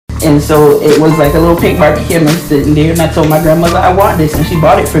And so it was like a little pink Barbie camera sitting there, and I told my grandmother I want this, and she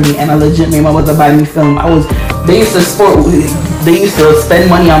bought it for me. And I legit made my mother buy me film. They used to spend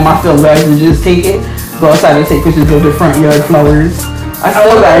money on my film, guys, to just take it, go outside and take pictures of the front yard flowers. I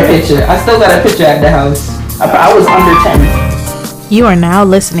still got a picture. At the house. I was under 10. You are now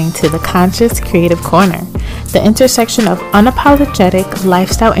listening to the Conscious Creative Corner, the intersection of unapologetic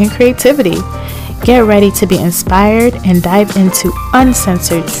lifestyle and creativity. Get ready to be inspired and dive into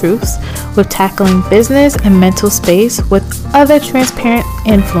uncensored truths with tackling business and mental space with other transparent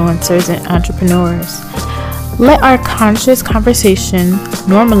influencers and entrepreneurs. Let our conscious conversation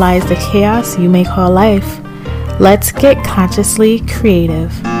normalize the chaos you may call life. Let's get consciously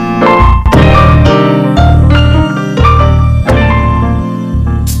creative.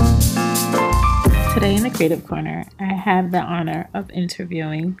 Today in the Creative Corner, I have the honor of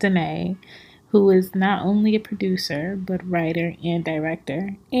interviewing Danae, who is not only a producer, but writer and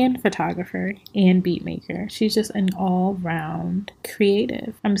director and photographer and beat maker. She's just an all-round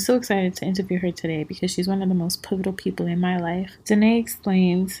creative. I'm so excited to interview her today because she's one of the most pivotal people in my life. Danae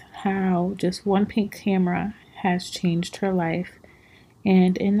explains how just one pink camera has changed her life.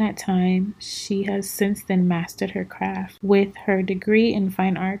 And in that time, she has since then mastered her craft with her degree in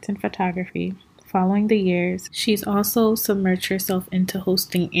fine arts and photography. Following the years, she's also submerged herself into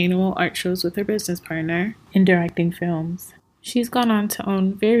hosting annual art shows with her business partner and directing films. She's gone on to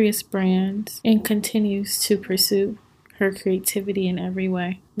own various brands and continues to pursue her creativity in every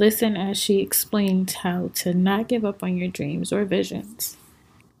way. Listen as she explains how to not give up on your dreams or visions.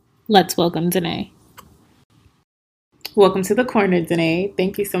 Let's welcome Danae. Welcome to the corner, Danae.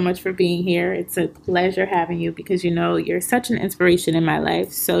 Thank you so much for being here. It's a pleasure having you because, you're such an inspiration in my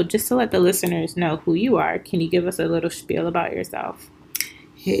life. So just to let the listeners know who you are, can you give us a little spiel about yourself?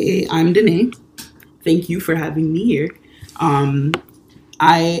 Hey, I'm Danae. Thank you for having me here.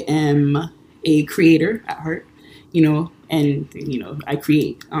 I am a creator at heart, I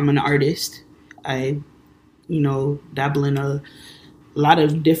create. I'm an artist. I, dabble in a lot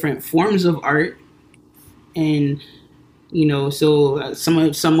of different forms of art, and so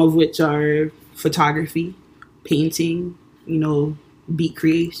some of which are photography, painting, beat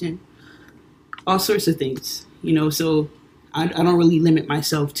creation, all sorts of things, so I don't really limit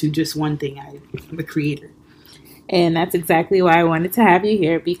myself to just one thing. I'm a creator. And that's exactly why I wanted to have you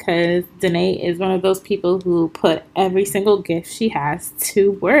here, because Danae is one of those people who put every single gift she has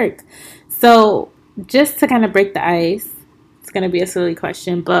to work. So just to kind of break the ice, it's going to be a silly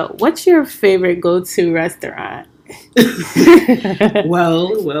question, but what's your favorite go-to restaurant?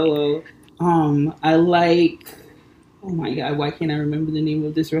 Well. I like. Oh my God! Why can't I remember the name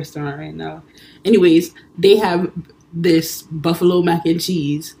of this restaurant right now? Anyways, they have this buffalo mac and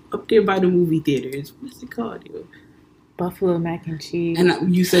cheese up there by the movie theaters. What's it called? Buffalo mac and cheese.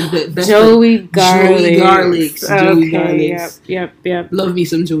 And you said that Joey Garlics. Joey Garlics. Yep. Love me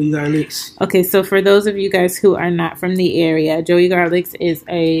some Joey Garlics. Okay, so for those of you guys who are not from the area, Joey Garlics is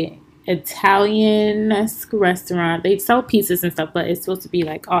a Italian-esque restaurant. They sell pizzas and stuff, but it's supposed to be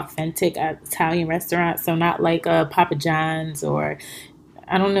like authentic Italian restaurant. So not like a Papa John's, or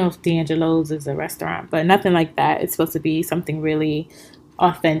I don't know if D'Angelo's is a restaurant, but nothing like that. It's supposed to be something really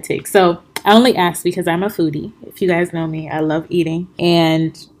authentic. So I only ask because I'm a foodie. If you guys know me, I love eating.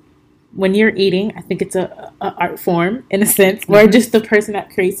 And when you're eating, I think it's a art form in a sense, or just the person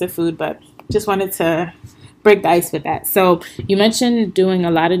that creates the food, but just wanted to break the ice with that. So you mentioned doing a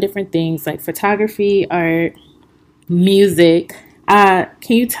lot of different things like photography, art, music. Can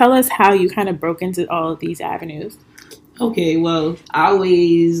you tell us how you kind of broke into all of these avenues? Okay, well, I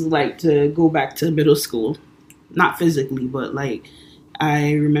always like to go back to middle school. Not physically, but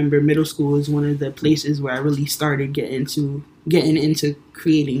I remember middle school is one of the places where I really started getting into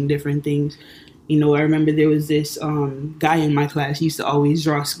creating different things. I remember there was this guy in my class. He used to always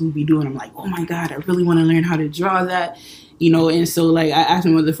draw Scooby-Doo, and I'm like, oh my God, I really want to learn how to draw that, and so I asked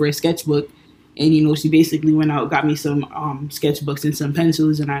my mother for a sketchbook, and she basically went out, got me some sketchbooks and some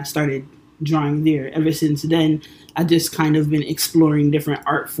pencils, and I started drawing there. Ever since then, I just kind of been exploring different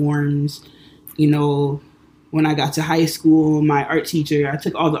art forms. When I got to high school, my art teacher, I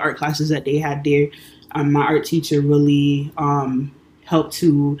took all the art classes that they had there. My art teacher really helped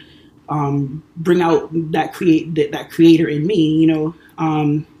to bring out that creator in me,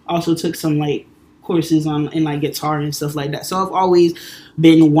 also took some courses in guitar and stuff like that. So I've always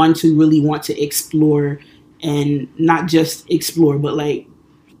been one to really want to explore, and not just explore, but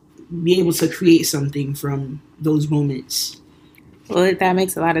be able to create something from those moments. Well, that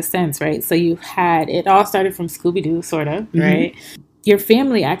makes a lot of sense, right? So it all started from Scooby-Doo, sort of, right? Your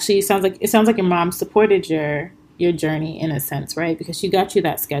family actually sounds like your mom supported your your journey in a sense, right? Because she got you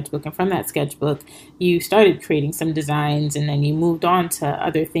that sketchbook, and from that sketchbook, you started creating some designs, and then you moved on to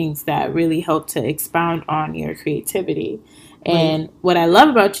other things that really helped to expound on your creativity. Right. And what I love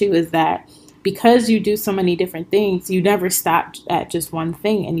about you is that because you do so many different things, you never stop at just one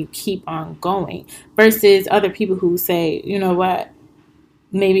thing and you keep on going. Versus other people who say, you know what,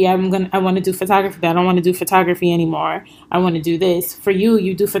 maybe I want to do photography, but I don't want to do photography anymore. I want to do this. For you,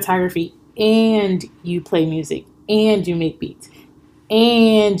 you do photography and you play music and you make beats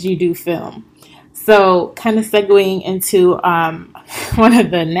and you do film. So kind of segueing into one of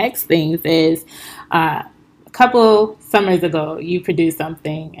the next things is a couple summers ago, you produced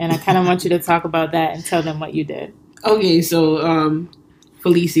something, and I kind of want you to talk about that and tell them what you did. Okay, so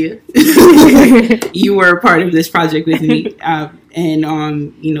Felicia, you were a part of this project with me,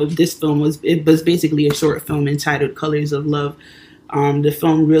 and this film was basically a short film entitled "Colors of Love." The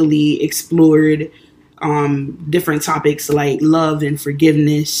film really explored different topics like love and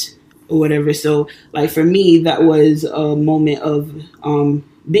forgiveness or whatever. So, like for me, that was a moment of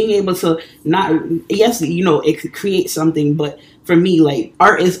being able to create something, but for me, like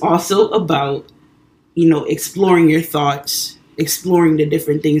art is also about exploring your thoughts, exploring the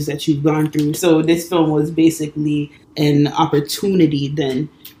different things that you've gone through. So this film was basically an opportunity then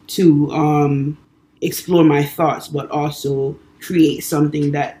to explore my thoughts, but also create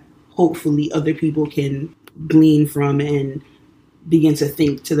something that hopefully other people can glean from and begin to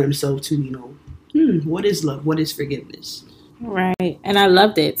think to themselves too, what is love? What is forgiveness? Right. And I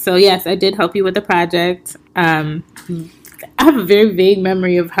loved it. So yes, I did help you with the project. I have a very vague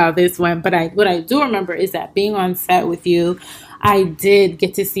memory of how this went, but what I do remember is that being on set with you, I did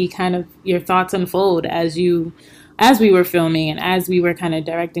get to see kind of your thoughts unfold as we were filming and as we were kind of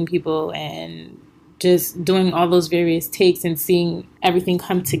directing people and just doing all those various takes and seeing everything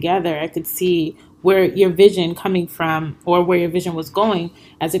come together. I could see where your vision coming from or where your vision was going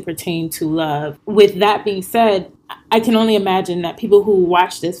as it pertained to love. With that being said, I can only imagine that people who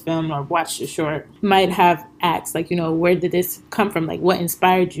watch this film or watch the short might have asked, like, where did this come from? Like, what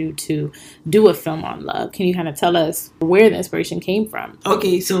inspired you to do a film on love? Can you kind of tell us where the inspiration came from?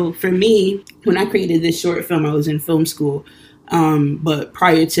 Okay, so for me, when I created this short film, I was in film school. But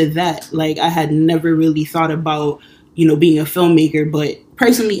prior to that, like, I had never really thought about, being a filmmaker. But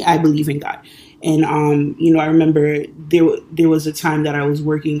personally, I believe in God. And, I remember there was a time that I was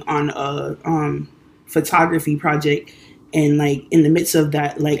working on a photography project, and like in the midst of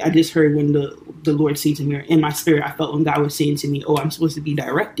that, like I just heard when the Lord said to me, or in my spirit, I felt when God was saying to me, "Oh, I'm supposed to be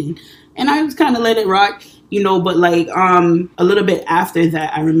directing," and I was kind of let it rock, But like a little bit after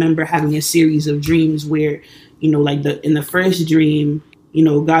that, I remember having a series of dreams where, like in the first dream,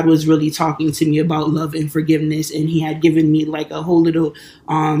 God was really talking to me about love and forgiveness, and He had given me like a whole little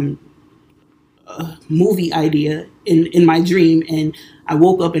movie idea in my dream, and I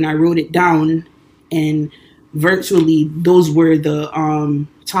woke up and I wrote it down, and virtually those were the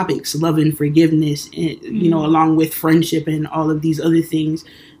topics: love and forgiveness, and along with friendship and all of these other things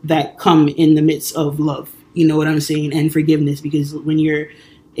that come in the midst of love, what I'm saying, and forgiveness. Because when you're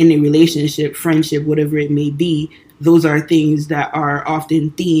in a relationship, friendship, whatever it may be, those are things that are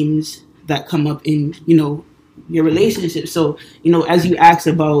often themes that come up in your relationship. So, as you asked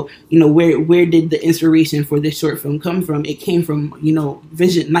about, where did the inspiration for this short film come from? It came from,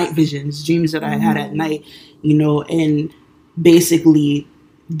 night visions, dreams that I had at night, and basically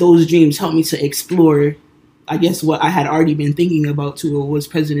those dreams helped me to explore, I guess, what I had already been thinking about too, or was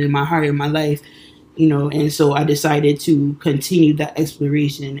present in my heart, in my life, and so I decided to continue that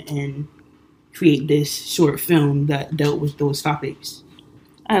exploration and create this short film that dealt with those topics.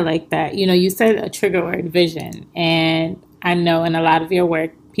 I like that. You said a trigger word, vision. And I know in a lot of your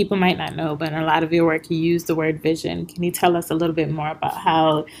work, people might not know, but in a lot of your work, you use the word vision. Can you tell us a little bit more about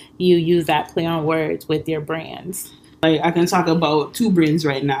how you use that play on words with your brands? Like, I can talk about two brands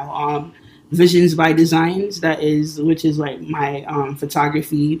right now. Visions by Designs, which is like my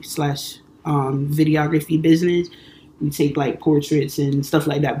photography / videography business. We take like portraits and stuff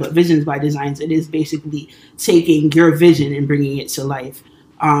like that. But Visions by Designs, it is basically taking your vision and bringing it to life.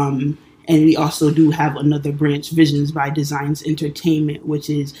 And we also do have another branch, Visions by Designs Entertainment, which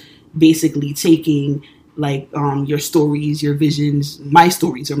is basically taking like your stories, your visions, my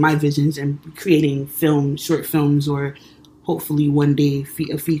stories or my visions, and creating short films, or hopefully one day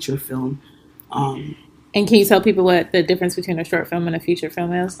a feature film. And can you tell people what the difference between a short film and a feature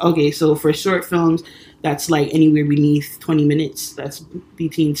film is? Okay, so for short films, that's like anywhere beneath 20 minutes. That's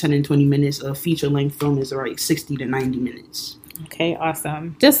between 10 and 20 minutes. A feature-length film is like 60 to 90 minutes. Okay,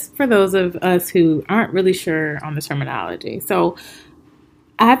 awesome. Just for those of us who aren't really sure on the terminology. So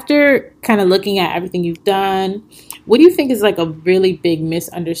After kind of looking at everything you've done, what do you think is like a really big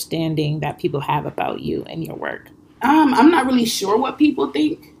misunderstanding that people have about you and your work? I'm not really sure what people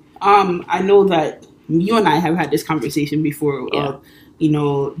think. I know that you and I have had this conversation before of,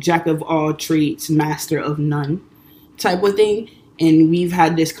 jack of all trades, master of none type of thing. And we've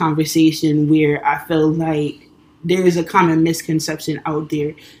had this conversation where I feel like there is a common misconception out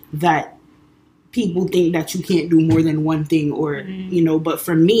there that people think that you can't do more than one thing or, but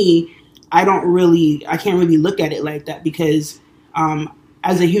for me, I can't really look at it like that because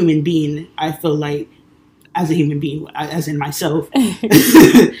as a human being, I feel like, as in myself,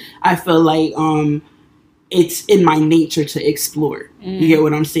 I feel like it's in my nature to explore. You get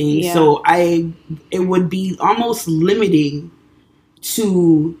what I'm saying? Yeah. So it would be almost limiting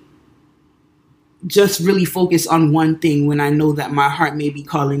to just really focus on one thing when I know that my heart may be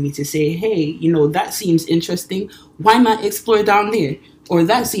calling me to say, hey, that seems interesting. Why not explore down there? Or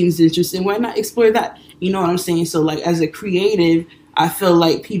that seems interesting. Why not explore that? You know what I'm saying? So like as a creative, I feel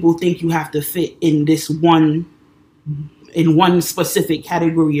like people think you have to fit in one specific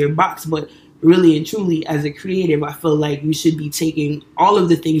category or box, but really and truly as a creative, I feel like you should be taking all of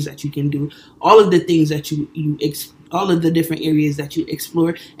the things that you can do, all of the things that all of the different areas that you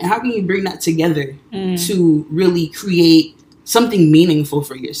explore, and how can you bring that together to really create something meaningful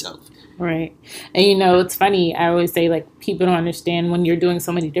for yourself? Right. And it's funny, I always say like people don't understand when you're doing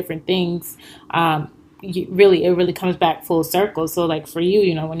so many different things, it really comes back full circle. So like for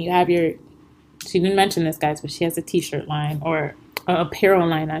you, when you have she didn't mention this, guys, but she has a t-shirt line or apparel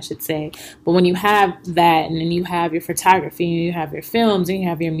line, I should say. But when you have that, and then you have your photography, and you have your films, and you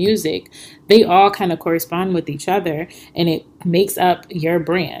have your music, they all kind of correspond with each other, and it makes up your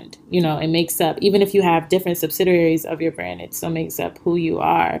brand. It makes up, even if you have different subsidiaries of your brand, it still makes up who you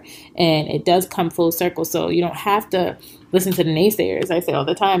are, and it does come full circle. So you don't have to listen to the naysayers. I say all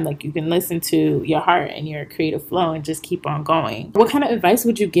the time, like you can listen to your heart and your creative flow and just keep on going. What kind of advice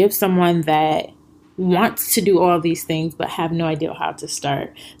would you give someone that wants to do all these things but have no idea how to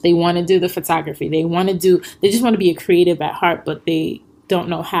start? They want to do the photography. They just want to be a creative at heart, but they don't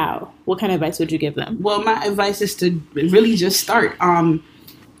know how. What kind of advice would you give them? Well, my advice is to really just start.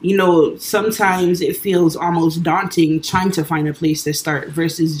 Sometimes it feels almost daunting trying to find a place to start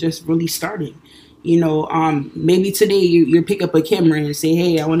versus just really starting. Maybe today you pick up a camera and say,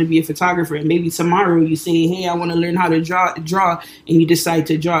 hey, I want to be a photographer. And maybe tomorrow you say, hey, I want to learn how to draw, and you decide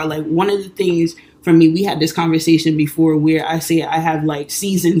to draw. Like one of the things for me, we had this conversation before where I say I have like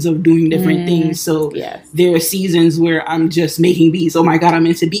seasons of doing different things. So yes. There are seasons where I'm just making beats. Oh my God, I'm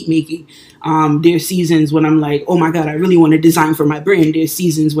into beat making. There's seasons when I'm like, oh my God, I really want to design for my brand. There's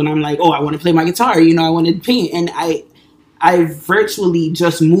seasons when I'm like, oh, I want to play my guitar. I want to paint. And I virtually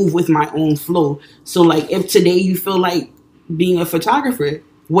just move with my own flow. So like if today you feel like being a photographer,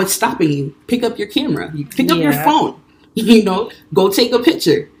 what's stopping you? Pick up your camera. You pick up your phone. Go take a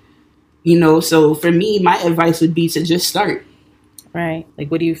picture. So for me, my advice would be to just start. Right. Like,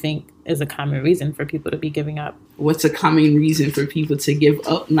 what do you think is a common reason for people to be giving up? What's a common reason for people to give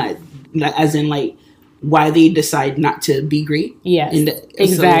up? Not as in like why they decide not to be great. Yes,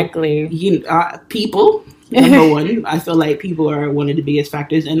 exactly. So, people, number one, I feel like people are one of the biggest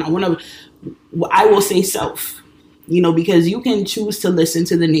factors. And I will say self, because you can choose to listen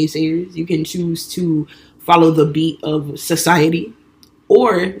to the naysayers. You can choose to follow the beat of society.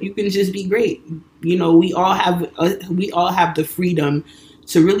 Or you can just be great. We all have the freedom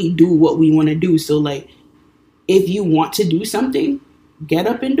to really do what we want to do. So, like, if you want to do something, get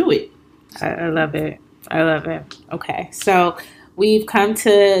up and do it. I love it. Okay, so we've come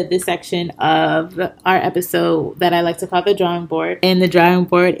to this section of our episode that I like to call the drawing board. And the drawing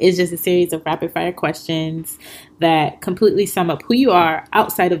board is just a series of rapid fire questions that completely sum up who you are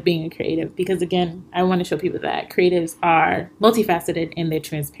outside of being a creative. Because again, I want to show people that creatives are multifaceted and they're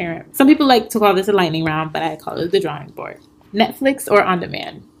transparent. Some people like to call this a lightning round, but I call it the drawing board. Netflix or on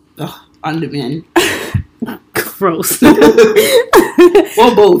demand? On demand. Gross.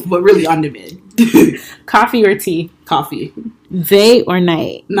 Well, both, but really on demand. Coffee or tea? Coffee. Day or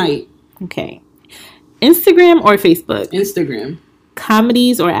night? Night. Okay. Instagram or Facebook? Instagram.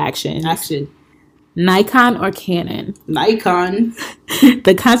 Comedies or actions? Action. Nikon or Canon? Nikon.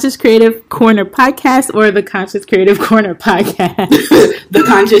 The Conscious Creative Corner podcast or the Conscious Creative Corner podcast? The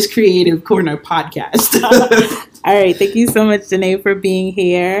Conscious Creative Corner podcast. All right. Thank you so much, Janae, for being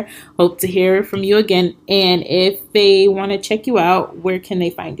here. Hope to hear from you again. And if they want to check you out, where can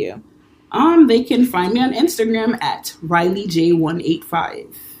they find you? They can find me on Instagram at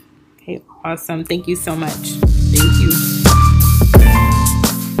RileyJ185. Okay, awesome. Thank you so much. Thank you.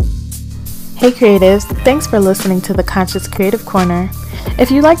 Hey creatives, thanks for listening to the Conscious Creative Corner. If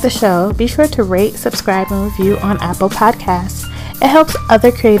you like the show, be sure to rate, subscribe, and review on Apple Podcasts. It helps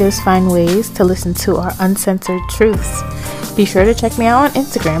other creatives find ways to listen to our uncensored truths. Be sure to check me out on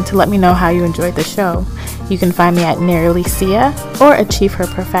Instagram to let me know how you enjoyed the show. You can find me at Nerilicia or Achieve Her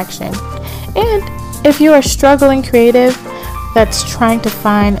Perfection. And if you are a struggling creative that's trying to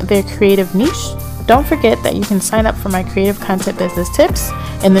find their creative niche, don't forget that you can sign up for my creative content business tips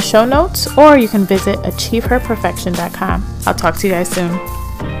in the show notes, or you can visit achieveherperfection.com. I'll talk to you guys soon.